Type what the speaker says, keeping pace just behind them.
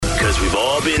Because we've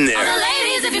all been there. All the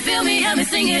ladies, if you feel me, help me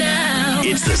sing it out.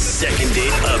 It's the second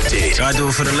date update. I do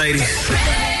it for the ladies.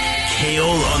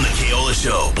 Kaola on the Kaola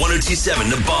Show. 102.7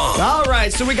 The Bomb. All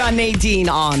right, so we got Nadine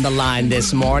on the line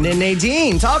this morning.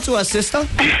 Nadine, talk to us, sister.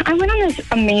 I went on this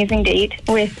amazing date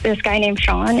with this guy named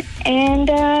Sean, and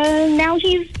now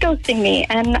he's ghosting me,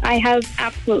 and I have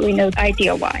absolutely no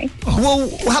idea why. Well,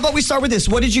 how about we start with this?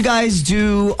 What did you guys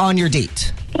do on your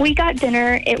date? We got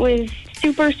dinner. It was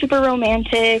super, super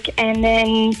romantic, and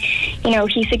then,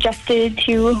 he suggested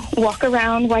to walk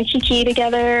around Waikiki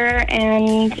together,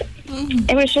 and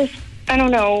it was just, I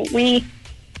don't know, we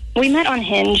met on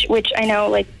Hinge, which I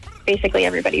know, basically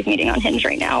everybody's meeting on Hinge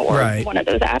right now, or one of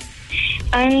those apps.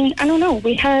 And I don't know,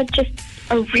 we had just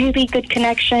a really good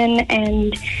connection,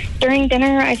 and during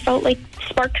dinner, I felt like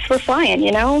sparks were flying,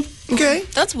 Okay.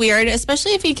 That's weird,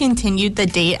 especially if you continued the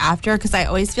date after, because I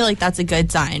always feel like that's a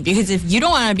good sign. Because if you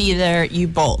don't want to be there, you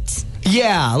bolt.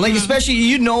 Yeah,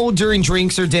 especially, during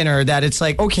drinks or dinner that it's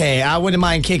like, okay, I wouldn't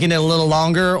mind kicking it a little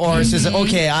longer, or it says,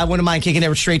 okay, I wouldn't mind kicking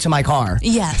it straight to my car.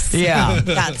 Yes. Yeah.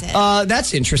 That's it.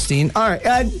 That's interesting. All right.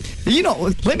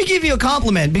 Let me give you a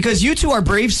compliment, because you two are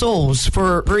brave souls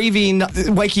for braving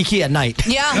Waikiki at night.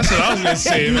 Yeah. That's what I was going to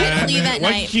say, man. Leave at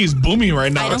Waikiki is booming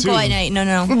right now, I don't too. go at night. No.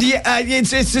 Yeah,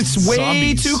 it's way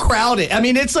Zombies. too crowded. I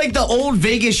mean, it's like the old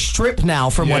Vegas Strip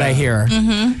now, from what I hear.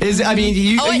 Mm-hmm.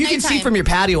 You can see from your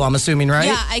patio, I'm assuming, right?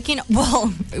 Yeah, I can.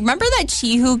 Well, remember that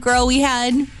Chihu girl we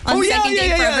had on second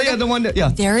date forever? Yeah, the one that, yeah.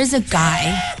 There is a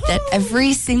guy that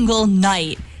every single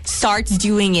night starts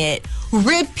doing it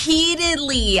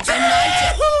repeatedly. I'm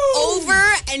not over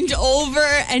and over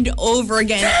and over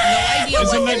again. No idea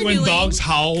Isn't what like they're when doing. dogs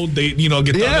howl, they get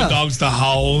the other dogs to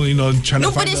howl, trying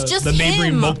to find but it's just the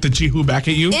neighboring him. moke the Chihu back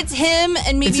at you? It's him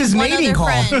and maybe It's his one mating other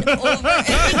call. friend.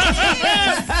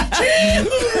 It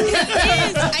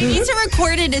is. I need to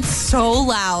record it. It's so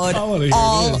loud. I wanna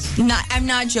hear this. I'm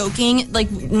not joking.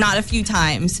 Not a few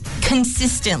times.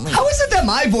 Consistently. How is it that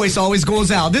my voice always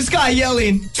goes out? This guy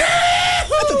yelling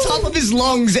at the top of his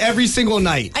lungs every single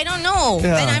night. I don't know.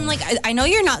 Yeah. And I'm like, I know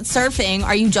you're not surfing.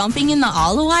 Are you jumping in the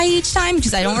alawai each time?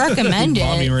 Because I don't recommend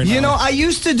Bombing it. right now. I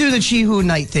used to do the Chihu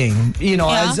night thing,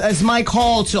 Yeah. as my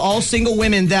call to all single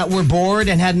women that were bored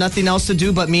and had nothing else to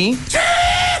do but me.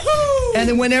 And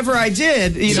then whenever I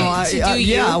did,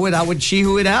 I would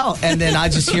Chihu it out, and then I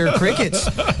just hear crickets.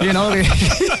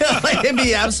 It'd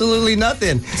be absolutely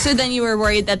nothing. So then you were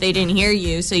worried that they didn't hear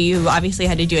you, so you obviously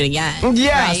had to do it again.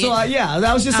 Yeah, right? so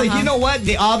that was just like, you know what?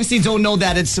 They obviously don't know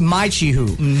that it's my Chihu.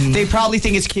 Mm-hmm. They probably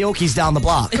think it's Keoki's down the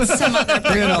block. It's some other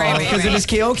thing. Because if it's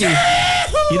Keoki,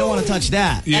 you don't want to touch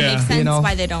that. That makes sense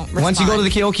why they don't respond. Once you go to the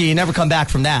Keoki, you never come back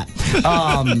from that.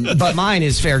 But mine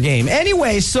is fair game.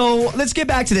 Anyway, so let's get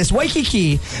back to this.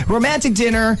 Waikiki, romantic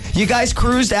dinner. You guys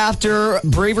cruised after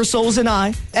Braver Souls and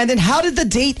I. And then how did the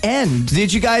date end?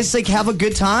 Did you guys have a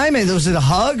good time? And was it a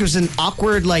hug? Was it an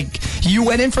awkward, you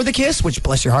went in for the kiss? Which,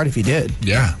 bless your heart if you did.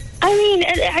 Yeah. I mean,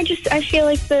 I feel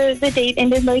like the date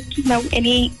ended like,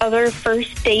 any other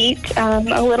first date,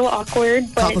 a little awkward.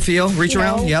 But, Pop a feel, reach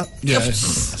around, yep.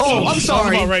 Yes. Oh, I'm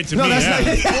sorry. All right to No, me. that's Yeah. not-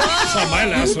 That's how my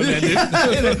last one ended.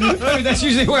 That's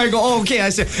usually where I go, oh, okay. I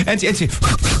said, Auntie,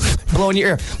 blow in your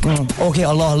ear. Okay,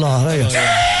 Allah.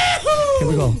 Here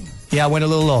we go. Yeah, I went a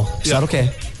little low. Is that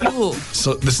okay? Ooh.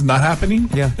 So this is not happening?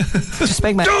 Yeah. Just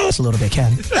spank my ass a little bit,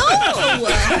 Ken.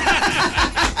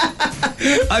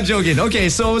 I'm joking. Okay,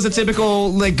 so it was a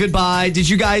typical, goodbye. Did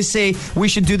you guys say we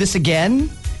should do this again?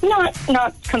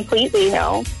 Not completely,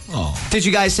 no. Oh. Did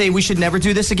you guys say we should never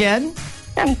do this again?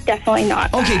 I'm definitely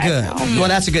not. Okay, that, good. no. Well,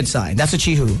 that's a good sign. That's a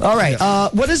Chihu. All right.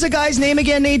 What is the guy's name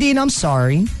again, Nadine? I'm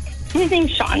sorry. His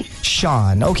name's Sean.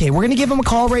 Sean. Okay, we're going to give him a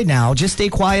call right now. Just stay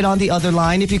quiet on the other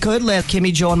line. If you could, let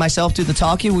Kimmy, Joe, and myself do the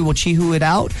talking. We will Chihu it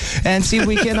out and see if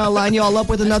we can line you all up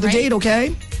with another date,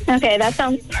 okay? Okay, that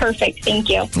sounds perfect. Thank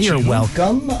you. You're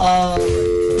welcome.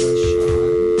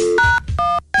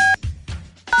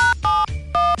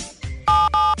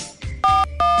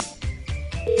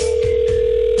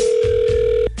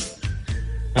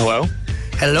 Hello?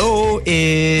 Hello,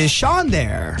 is Sean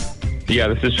there? Yeah,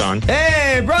 this is Sean.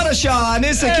 Hey, brother Sean,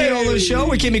 it's the Kaola Show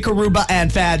with Kimmy Karuba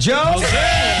and Fat Joe.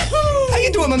 How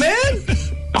you doing, my man?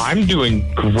 I'm doing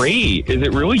great. Is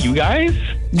it really you guys?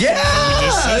 Yeah,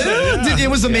 it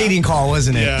was a mating call,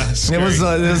 wasn't it? Yeah, it was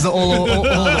the Olo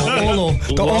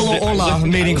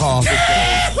mating call.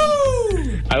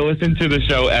 I listen to the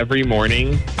show every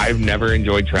morning. I've never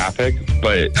enjoyed traffic,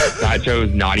 but that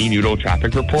show's Naughty Noodle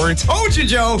Traffic Reports. Told you,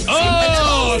 Joe.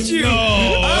 Oh, told you. no.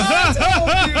 I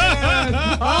told you,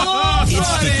 man. Oh,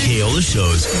 It's the Kaola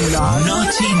Show's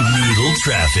Naughty Noodle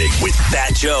Traffic with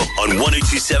Fat Joe on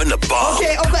 1027 The Bomb.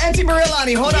 Okay, Uncle Auntie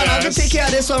Marilani, hold on. I'm going to take care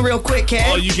of this one real quick, Ken.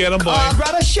 Oh, you get him, boy.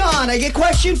 Brother Sean, I get a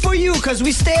question for you because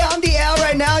we stay on the air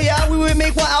right now. Yeah, we would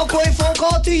make one outgoing phone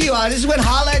call to you. I just went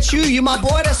holler at you. You my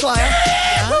boy, that's why.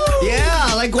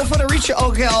 Yeah, like go for the reach.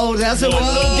 Okay, oh, that's a little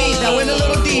deep. That went a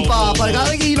little deep. But I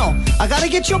gotta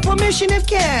get your permission if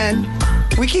can.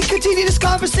 We can continue this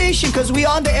conversation because we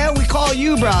on the air. We call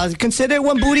you, bro. Consider it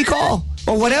one booty call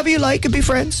or whatever you like. Could be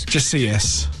friends. Just say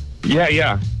yes.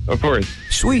 Yeah, of course.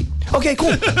 Sweet. Okay,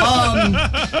 cool.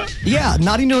 Yeah,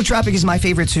 Naughty Noodle Traffic is my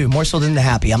favorite too, more so than the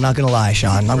Happy. I'm not gonna lie,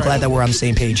 Sean. I'm glad that we're on the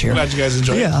same page here. Glad you guys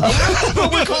enjoyed it. Yeah.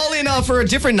 But we're calling for a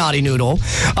different Naughty Noodle.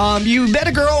 You met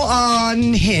a girl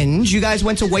on Hinge. You guys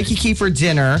went to Waikiki for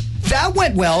dinner. That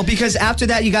went well because after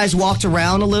that, you guys walked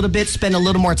around a little bit, spent a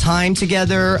little more time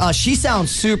together. She sounds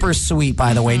super sweet,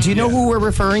 by the way. Do you know who we're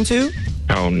referring to?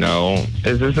 Oh, no.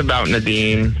 Is this about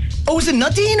Nadine? Oh, is it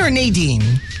Nadine or Nadine?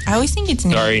 I always think it's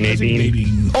Sorry,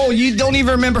 Nadine. Oh, you don't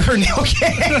even remember her name?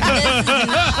 Okay.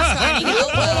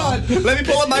 Hold on. Let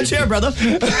me pull up my chair, brother.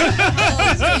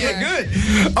 Yeah,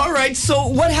 good. All right, so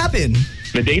what happened?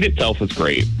 The date itself was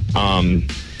great.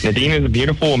 Nadine is a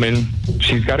beautiful woman.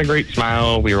 She's got a great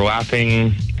smile. We were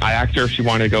laughing. I asked her if she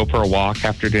wanted to go for a walk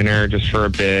after dinner just for a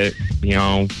bit,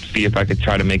 see if I could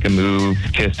try to make a move,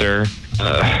 kiss her.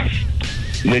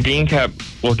 Nadine kept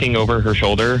looking over her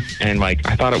shoulder, and I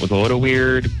thought it was a little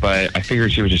weird, but I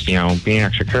figured she was just, being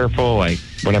extra careful,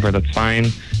 whatever, that's fine.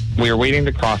 We were waiting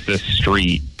to cross this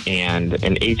street, and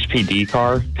an HPD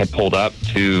car had pulled up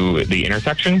to the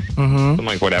intersection. I'm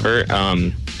like, whatever.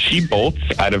 She bolts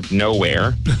out of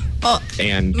nowhere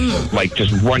and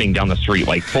just running down the street,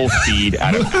 full speed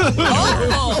out of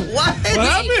nowhere. What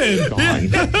happened?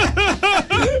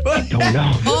 I don't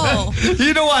know. Oh.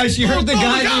 You know why? She heard the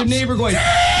guy, your neighbor going,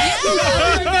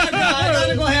 I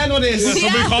gotta go handle this.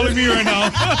 Somebody calling me right now.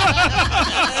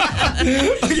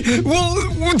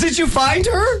 Well, did you find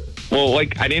her? Well, I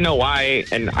didn't know why,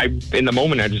 and in the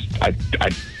moment, I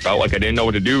felt like I didn't know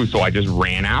what to do, so I just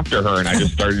ran after her, and I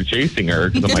just started chasing her,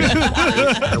 because I'm like,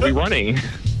 why are we running?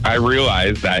 I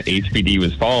realized that HPD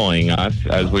was following us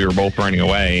as we were both running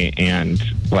away, and,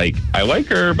 I like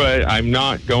her, but I'm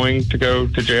not going to go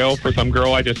to jail for some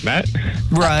girl I just met.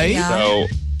 Right. Yeah. So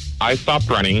I stopped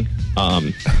running.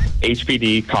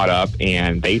 HPD caught up,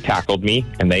 and they tackled me,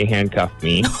 and they handcuffed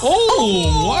me.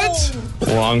 Oh, what?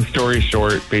 Long story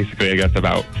short, basically, I guess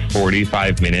about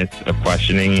 45 minutes of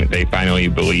questioning, they finally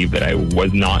believed that I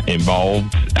was not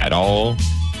involved at all,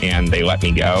 and they let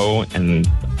me go, and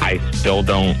I still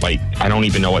don't, I don't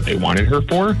even know what they wanted her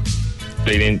for.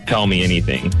 They didn't tell me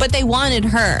anything. But they wanted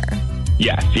her.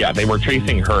 Yes, yeah, they were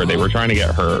chasing her. They were trying to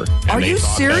get her. And Are they you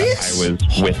thought serious? that I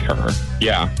was with her.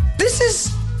 Yeah.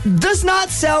 This does not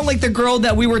sound like the girl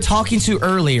that we were talking to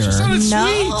earlier. She sounded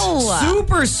No.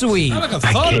 Super sweet. sweet. Like a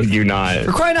I thug. kid you not.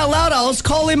 For crying out loud, I was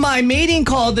calling my mating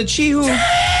call the Chihu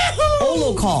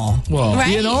Olo call. Well,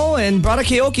 Right. And brought a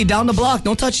karaoke down the block.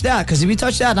 Don't touch that, because if you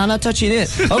touch that, I'm not touching it.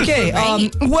 Okay,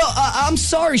 Right. I'm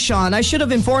sorry, Sean. I should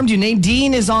have informed you.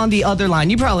 Nadine is on the other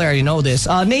line. You probably already know this.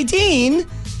 Nadine.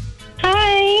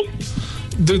 Hi.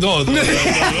 Dude, don't need to give me Okay,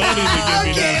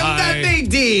 that I'm not high.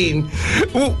 Nadine.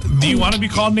 Well, Do you want to be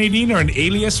called Nadine or an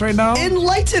alias right now?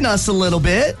 enlighten us a little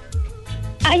bit.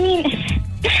 I mean,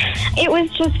 it was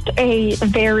just a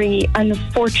very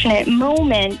unfortunate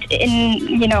moment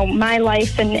in, my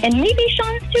life and maybe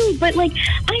Sean's too. But,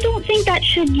 I don't think that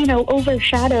should,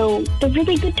 overshadow the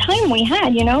really good time we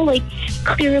had,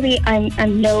 Clearly,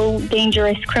 I'm no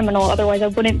dangerous criminal. Otherwise, I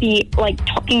wouldn't be,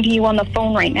 talking to you on the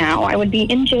phone right now. I would be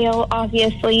in jail,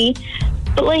 obviously.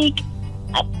 But,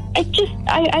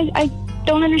 I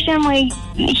don't understand why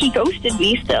he ghosted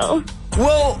me still.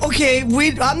 Well, okay,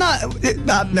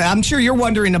 I'm sure you're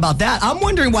wondering about that. I'm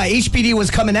wondering why HPD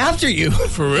was coming after you.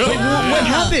 For real? What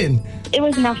happened? It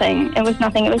was nothing. It was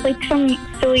some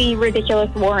silly,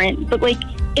 ridiculous warrant. But,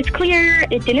 it's clear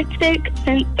it didn't stick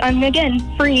since I'm, again,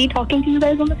 free talking to you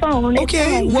guys on the phone. It's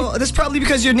Okay, fine. well, that's probably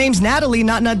because your name's Natalie,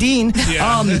 not Nadine.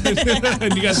 Yeah.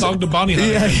 And you guys talked to Bonnie.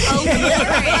 Yeah.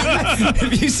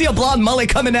 If you see a blonde mullet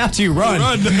coming after you, run.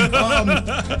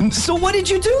 So what did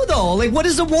you do, though? What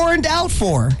is the warrant out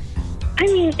for? I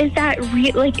mean, is that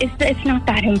it's not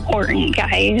that important,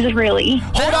 guys, really.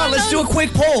 Hold on, let's do a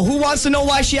quick poll. Who wants to know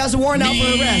why she has a warrant out for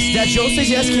arrest? That Joe says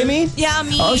yes, Kimmy? Yeah,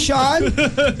 me. Oh, Sean?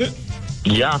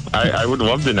 Yeah, I would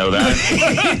love to know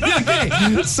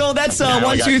that. Okay, so that's I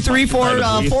 1, got 2, 3, 4.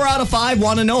 police. 4 out of 5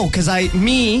 want to know because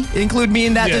include me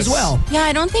in that Yes. as well. Yeah,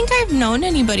 I don't think I've known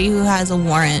anybody who has a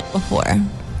warrant before.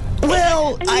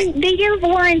 Well, I mean, they give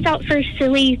warrants out for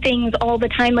silly things all the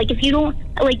time. Like, if you don't,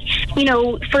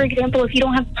 for example, if you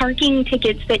don't have parking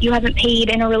tickets that you haven't paid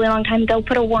in a really long time, they'll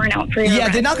put a warrant out for you. yeah,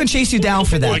 they're not going to chase you down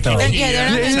for that, though. Yeah, they're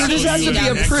not gonna This chase has you to be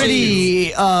down. a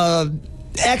pretty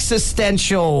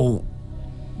existential,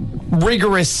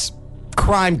 rigorous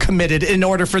crime committed in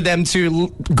order for them to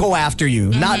go after you.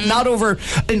 Not over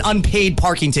an unpaid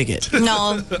parking ticket.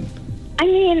 No. I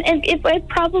mean, it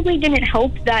probably didn't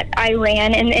help that I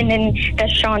ran and then that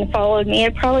Sean followed me.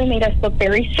 It probably made us look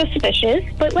very suspicious,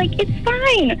 but, it's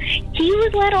fine. He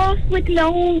was let off with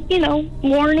no,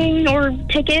 warning or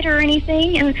ticket or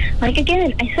anything. And,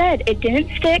 again, I said, it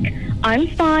didn't stick. I'm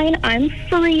fine. I'm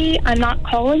free. I'm not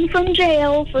calling from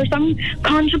jail for some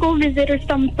conjugal visit or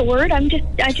some sort.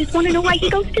 I just want to know why he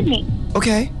ghosted me.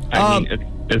 Okay. I mean,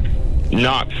 it's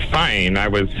not fine. I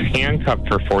was handcuffed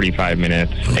for 45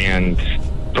 minutes, and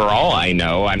for all I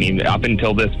know, up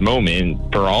until this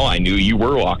moment, for all I knew, you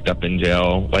were locked up in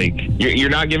jail. You're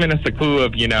not giving us a clue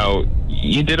of,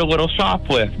 you did a little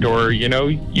shoplift or, you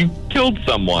killed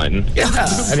someone. Yeah.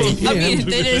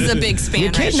 It is a big span. You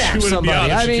right? kidnapped She wouldn't be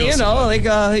somebody. honest, she killed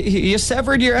somebody. You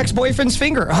severed your ex-boyfriend's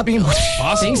finger.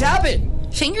 Things happen.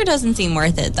 Finger doesn't seem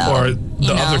worth it, though. Or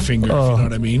the other finger, if you know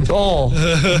what I mean. Oh,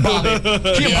 Bob it.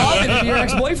 You Bob it to your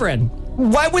ex-boyfriend.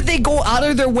 Why would they go out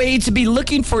of their way to be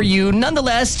looking for you,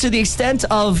 nonetheless, to the extent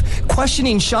of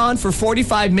questioning Sean for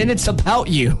 45 minutes about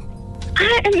you?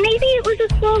 Maybe it was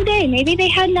a slow day. Maybe they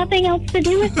had nothing else to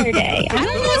do with their day. I don't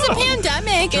know. It's a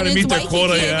pandemic, Trying and to it's meet their Waikiki.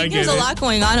 quota, yeah, I I think get there's a it. lot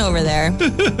going on over there.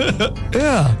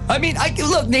 Yeah.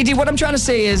 Look, Nadine, what I'm trying to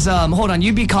say is, hold on,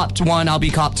 you be cop 1, I'll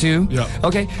be cop 2. Yeah.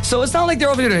 Okay, so it's not like they're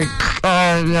over there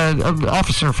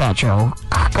Officer Fat Joe,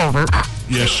 over.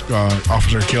 Yes,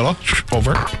 Officer Killer,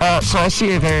 over. So I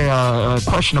see a very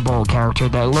questionable character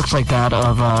that looks like that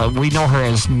of, we know her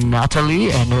as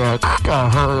Natalie, and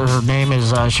her name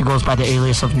is, she goes by the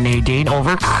alias of Nadine,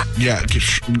 over. Yeah,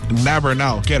 nab her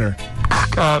now. Get her.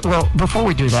 Well, before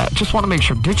we do that, just want to make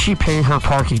sure, did she pay her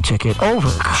parking ticket, over?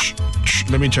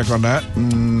 Let me check on that.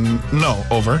 No,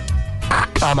 over.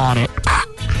 I'm on it.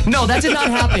 No, that did not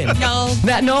happen.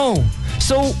 No.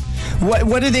 So,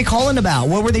 what are they calling about?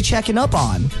 What were they checking up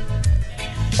on?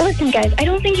 Listen, guys, I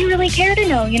don't think you really care to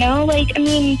know, we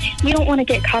don't want to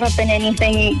get caught up in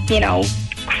anything,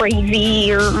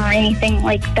 crazy or anything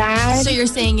like that. So you're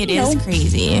saying it is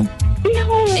crazy?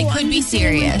 No. It could be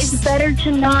serious. It's better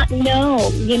to not know,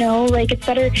 it's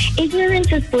better.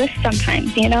 Ignorance is bliss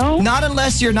sometimes, Not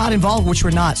unless you're not involved, which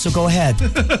we're not, so go ahead.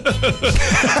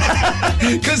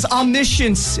 Because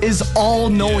omniscience is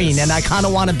all-knowing, and I kind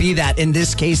of want to be that in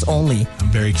this case only. I'm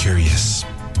very curious.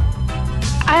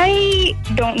 I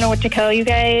don't know what to tell you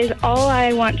guys. All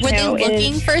I want to Were they know is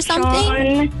looking for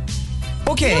something? Sean,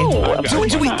 Okay, No, do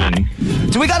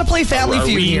we got to play Family Are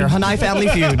Feud we? here? Hanai Family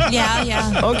Feud.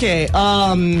 Yeah. Okay,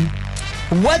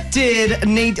 what did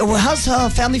Nate? How's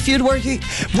Family Feud working?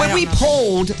 When we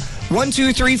polled 1,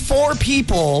 2, 3, 4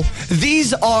 people,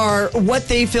 these are what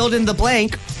they filled in the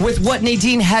blank with what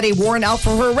Nadine had a warrant out for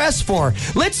her arrest for.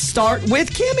 Let's start with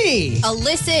Kimmy.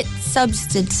 Illicit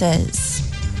substances.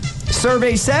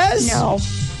 Survey says no.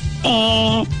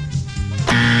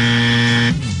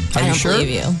 Are I you don't sure? believe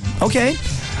you. Okay.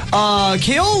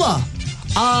 Keola.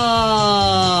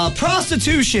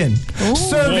 Prostitution.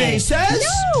 Survey says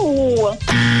No.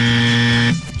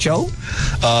 Joe.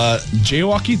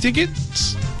 Jaywalking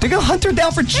tickets? They're gonna hunt her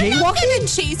down for They're not jaywalking. gonna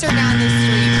chase her down the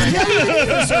street. I don't need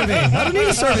a survey. I don't need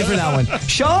a survey for that one.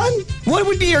 Sean, what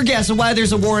would be your guess of why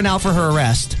there's a warrant out for her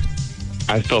arrest?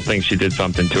 I still think she did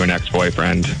something to an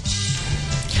ex-boyfriend.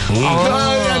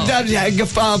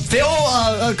 Phil,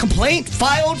 a complaint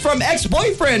filed from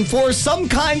ex-boyfriend for some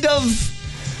kind of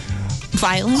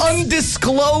Violence?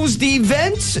 undisclosed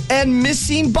event and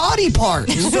missing body part.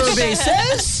 Survey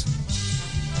says.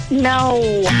 No.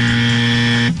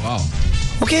 Wow.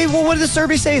 Okay, well, what did the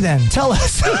survey say then? Tell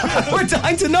us. We're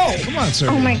dying to know. Come on, sir.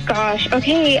 Oh my gosh.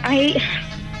 Okay,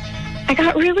 I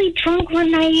got really drunk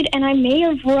one night and I may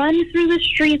have run through the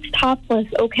streets topless,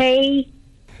 okay?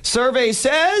 Survey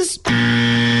says.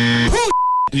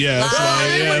 Yeah, that's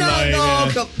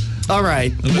right. All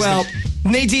right. Well,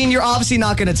 Nadine, you're obviously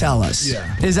not going to tell us.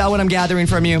 Yeah. Is that what I'm gathering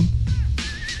from you?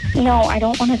 No, I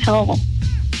don't want to tell.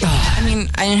 I mean,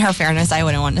 in her fairness, I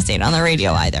wouldn't want to say it on the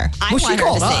radio either. I Well, want she her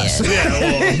called to us. say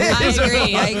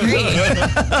it. I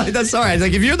agree. That's all right.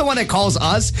 Like, if you're the one that calls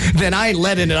us, then I ain't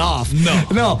letting it off.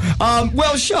 No.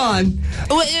 Well, Sean.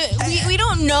 We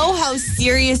don't know how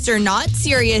serious or not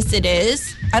serious it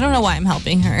is. I don't know why I'm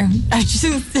helping her. I just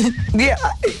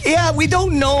Yeah, we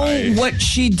don't know what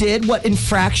she did, what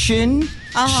infraction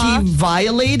she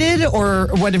violated, or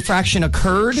what infraction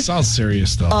occurred. Sounds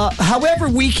serious, though. However,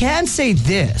 we can say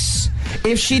this.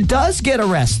 If she does get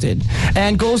arrested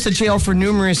and goes to jail for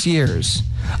numerous years,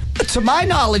 to my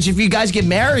knowledge, if you guys get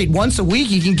married once a week,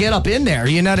 you can get up in there.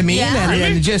 You know what I mean? Yeah.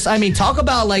 And just, I mean, talk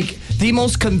about like the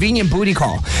most convenient booty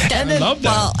call. I love that.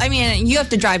 Well, I mean, you have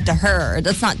to drive to her.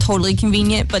 That's not totally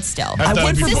convenient, but still. I've done I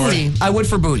would it for before. booty. I would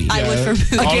for booty. I would for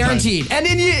booty. All the time. Guaranteed. And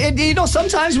then you know,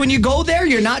 sometimes when you go there,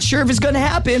 you're not sure if it's going to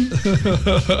happen.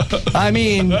 I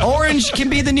mean, orange can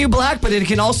be the new black, but it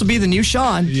can also be the new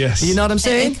Sean. Yes. You know what I'm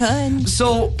saying? It could.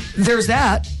 So there's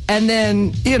that. And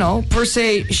then, you know, per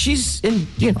se, she's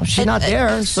not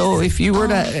there. So if you were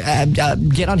to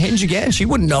get on Hinge again, she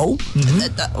wouldn't know.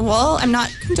 Well, I'm not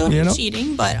condoning You know?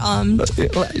 cheating, but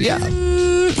Yeah.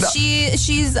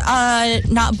 she's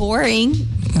not boring.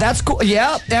 That's cool.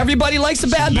 Yeah, everybody likes a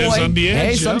bad Lives boy. on the edge,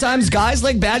 Hey, yeah. sometimes guys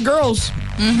like bad girls.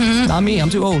 Not me. I'm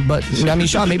too old. But I mean,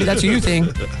 Sean, maybe that's a you thing.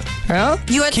 Yeah?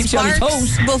 You had Keeps you on your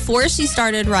sparks toes. before she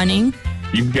started running.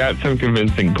 You've got some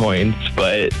convincing points,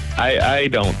 but I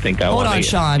don't think I Hold on, want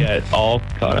Sean. to get all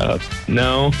caught up.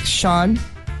 No. Sean,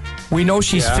 we know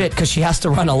she's Yeah. fit because she has to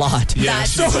run a lot.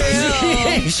 That's true.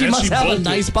 She And must she have a bulked it.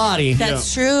 nice body.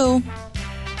 That's true.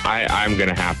 I'm going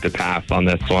to have to pass on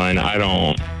this one. I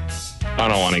don't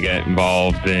want to get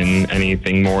involved in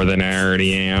anything more than I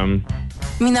already am.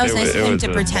 I mean, that was It nice was- of it him was to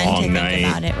a pretend to long think night.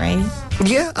 about it, right?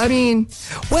 Yeah, I mean,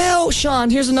 well, Sean,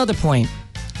 here's another point.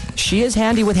 She is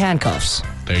handy with handcuffs.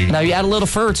 There you go. Now you add a little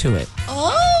fur to it.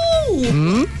 Oh!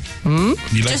 You like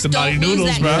Just the naughty don't lose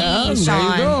noodles, that bro? key, there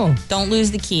you Sean. go. Don't lose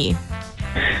the key.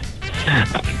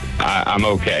 I'm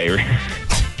okay.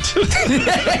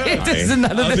 This is none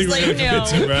I of don't think this we're going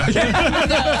to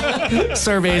commit to, bro.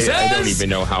 survey I don't says. even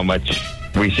know how much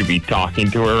we should be talking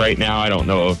to her right now. I don't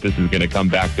know if this is going to come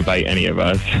back to bite any of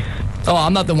us. Oh,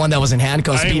 I'm not the one that was in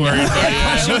handcuffs. I ain't being worried.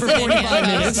 a- for 45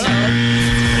 minutes.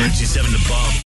 102.7 The Bomb.